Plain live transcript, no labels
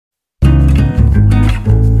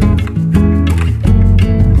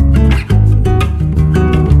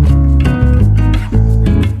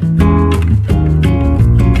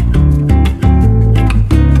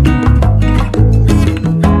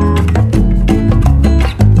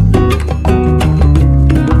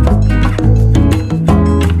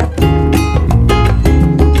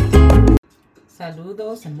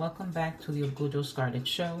welcome back to the Orgullo Scarlet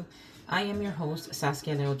Show. I am your host,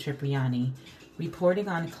 Saskia Leo Cipriani, reporting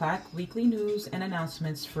on CLAC weekly news and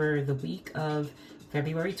announcements for the week of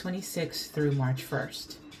February 26th through March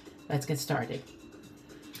 1st. Let's get started.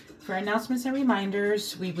 For announcements and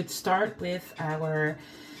reminders, we would start with our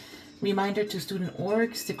reminder to student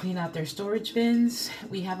orgs to clean out their storage bins.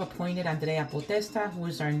 We have appointed Andrea Potesta, who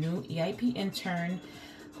is our new EIP intern,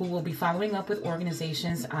 who will be following up with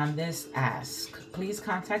organizations on this ask. Please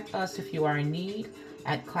contact us if you are in need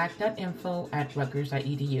at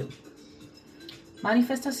clac.info@rutgers.edu.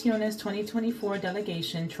 Manifestaciones 2024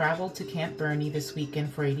 delegation traveled to Camp Bernie this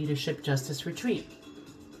weekend for a leadership justice retreat.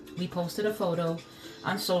 We posted a photo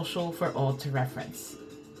on social for all to reference.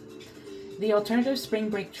 The alternative spring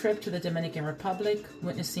break trip to the Dominican Republic,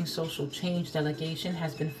 Witnessing Social Change delegation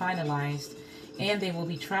has been finalized, and they will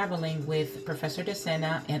be traveling with Professor De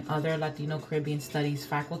Sena and other Latino Caribbean Studies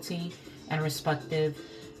faculty and respective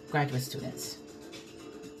graduate students.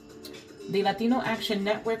 The Latino Action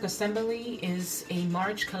Network Assembly is a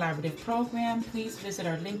March collaborative program. Please visit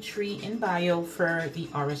our link tree in bio for the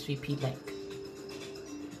RSVP link.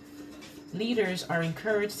 Leaders are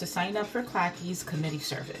encouraged to sign up for CLAC's committee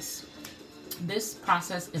service. This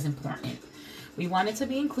process is important. We want it to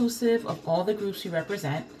be inclusive of all the groups we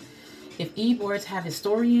represent. If e-boards have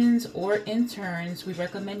historians or interns, we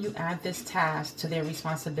recommend you add this task to their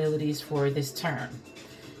responsibilities for this term.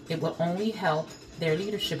 It will only help their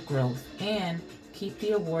leadership growth and keep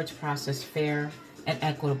the awards process fair and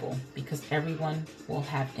equitable because everyone will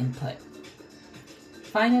have input.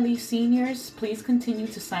 Finally, seniors, please continue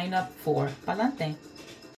to sign up for Palante.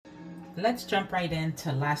 Let's jump right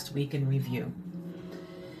into last week in review.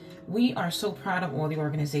 We are so proud of all the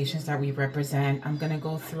organizations that we represent. I'm going to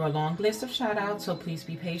go through a long list of shout outs, so please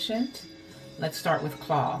be patient. Let's start with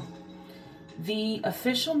CLAW. The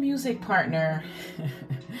official music partner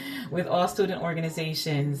with all student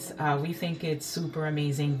organizations. We think it's super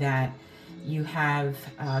amazing that you have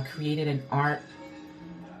created an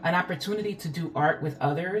opportunity to do art with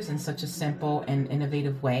others in such a simple and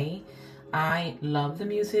innovative way. I love the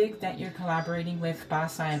music that you're collaborating with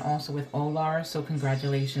BASA and also with OLAR, so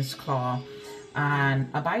congratulations, CLAW, on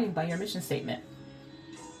abiding by your mission statement.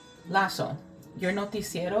 Lazo, your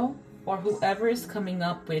noticiero, or whoever is coming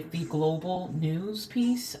up with the global news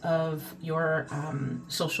piece of your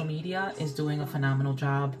social media is doing a phenomenal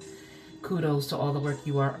job. Kudos to all the work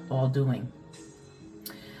you are all doing.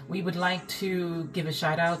 We would like to give a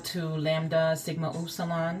shout out to Lambda Sigma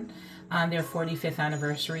Upsilon on their 45th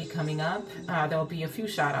anniversary coming up. There'll be a few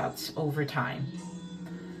shout outs over time.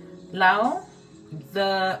 Lao,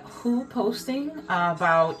 the WHO posting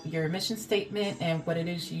about your mission statement and what it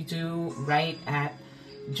is you do right at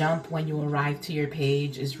Jump when you arrive to your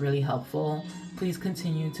page is really helpful. Please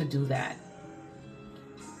continue to do that.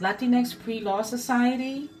 Latinx Pre-Law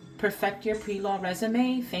Society, perfect your pre-law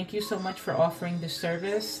resume. Thank you so much for offering this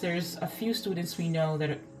service. There's a few students we know that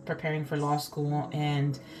are preparing for law school,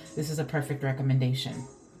 and this is a perfect recommendation.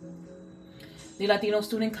 The Latino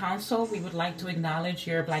Student Council, we would like to acknowledge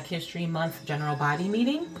your Black History Month General Body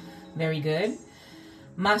meeting. Very good.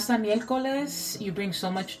 Masa Miércoles, you bring so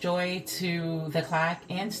much joy to the CLAC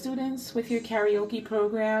and students with your karaoke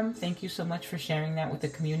program. Thank you so much for sharing that with the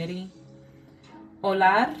community.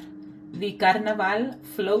 Olar, the Carnaval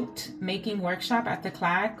float making workshop at the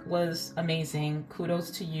CLAC was amazing.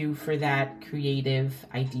 Kudos to you for that creative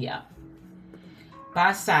idea.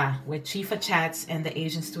 BASA with Chifa Chats and the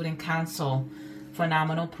Asian Student Council.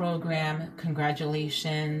 Phenomenal program.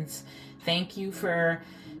 Congratulations. Thank you for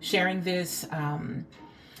sharing this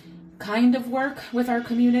kind of work with our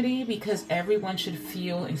community because everyone should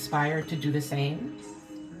feel inspired to do the same.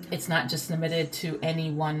 It's not just limited to any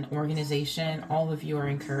one organization. All of you are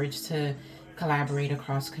encouraged to collaborate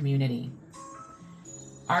across community.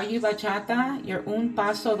 Are You Bachata? Your Un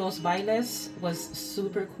Paso Dos Bailes was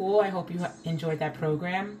super cool. I hope you enjoyed that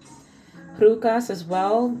program. Rucas as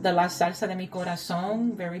well. The La Salsa de Mi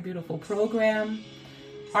Corazón. Very beautiful program.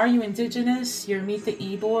 Are You Indigenous? Your Meet the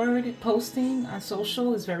E-board posting on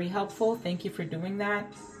social is very helpful. Thank you for doing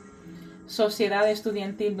that. Sociedad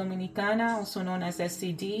Estudiantil Dominicana, also known as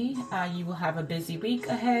SCD. You will have a busy week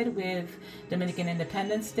ahead with Dominican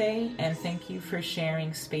Independence Day, and thank you for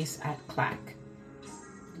sharing space at CLAC.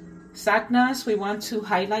 SACNAS, we want to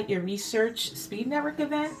highlight your research speed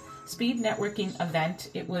networking event.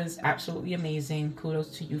 It was absolutely amazing. Kudos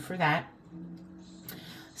to you for that.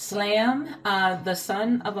 SLAM, the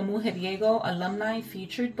Son of a Mujeriego alumni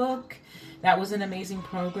featured book. That was an amazing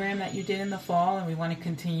program that you did in the fall, and we want to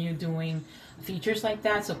continue doing features like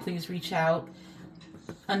that, so please reach out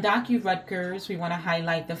On Rutgers, we want to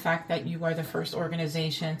highlight the fact that you are the first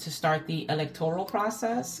organization to start the electoral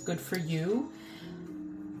process. Good for you.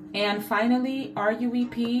 And finally,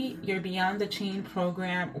 RUEP, your Beyond the Chain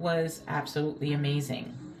program was absolutely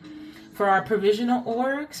amazing. For our provisional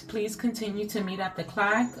orgs, please continue to meet at the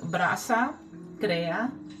CLAC, Brasa,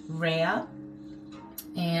 CREA, REA,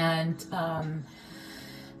 and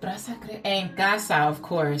Casa, of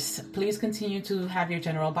course. Please continue to have your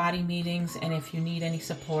general body meetings, and if you need any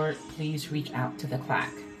support, please reach out to the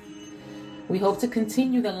CLAC. We hope to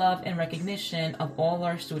continue the love and recognition of all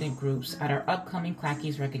our student groups at our upcoming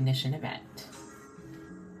CLACIes recognition event.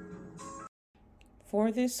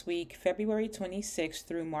 For this week, February 26th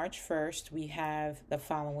through March 1st, we have the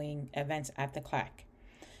following events at the CLAC.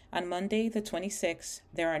 On Monday, the 26th,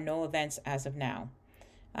 there are no events as of now.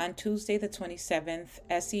 On Tuesday, the 27th,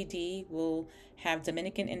 SED will have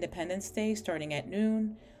Dominican Independence Day starting at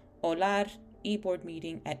noon, OLAR e-board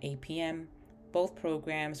meeting at 8 p.m. Both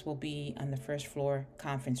programs will be on the first floor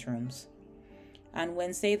conference rooms. On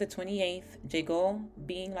Wednesday, the 28th, Llegó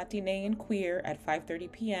Being Latine and Queer at 5:30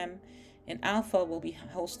 p.m., and Alpha will be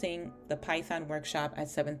hosting the Python workshop at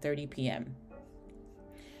 7:30 p.m.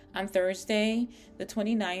 On Thursday, the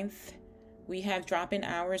 29th, we have drop-in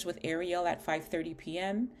hours with Ariel at 5:30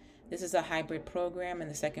 p.m. This is a hybrid program in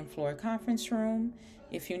the second floor conference room.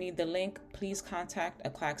 If you need the link, please contact a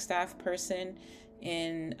CLAC staff person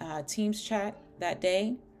in Teams chat that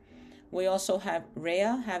day. We also have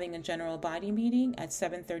Rhea having a general body meeting at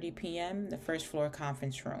 7:30 p.m., the first floor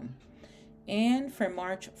conference room. And for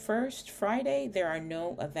March 1st, Friday, there are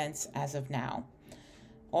no events as of now.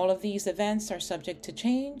 All of these events are subject to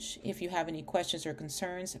change. If you have any questions or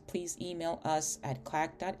concerns, please email us at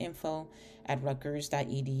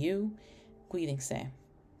clac.info@rutgers.edu. Cuídense.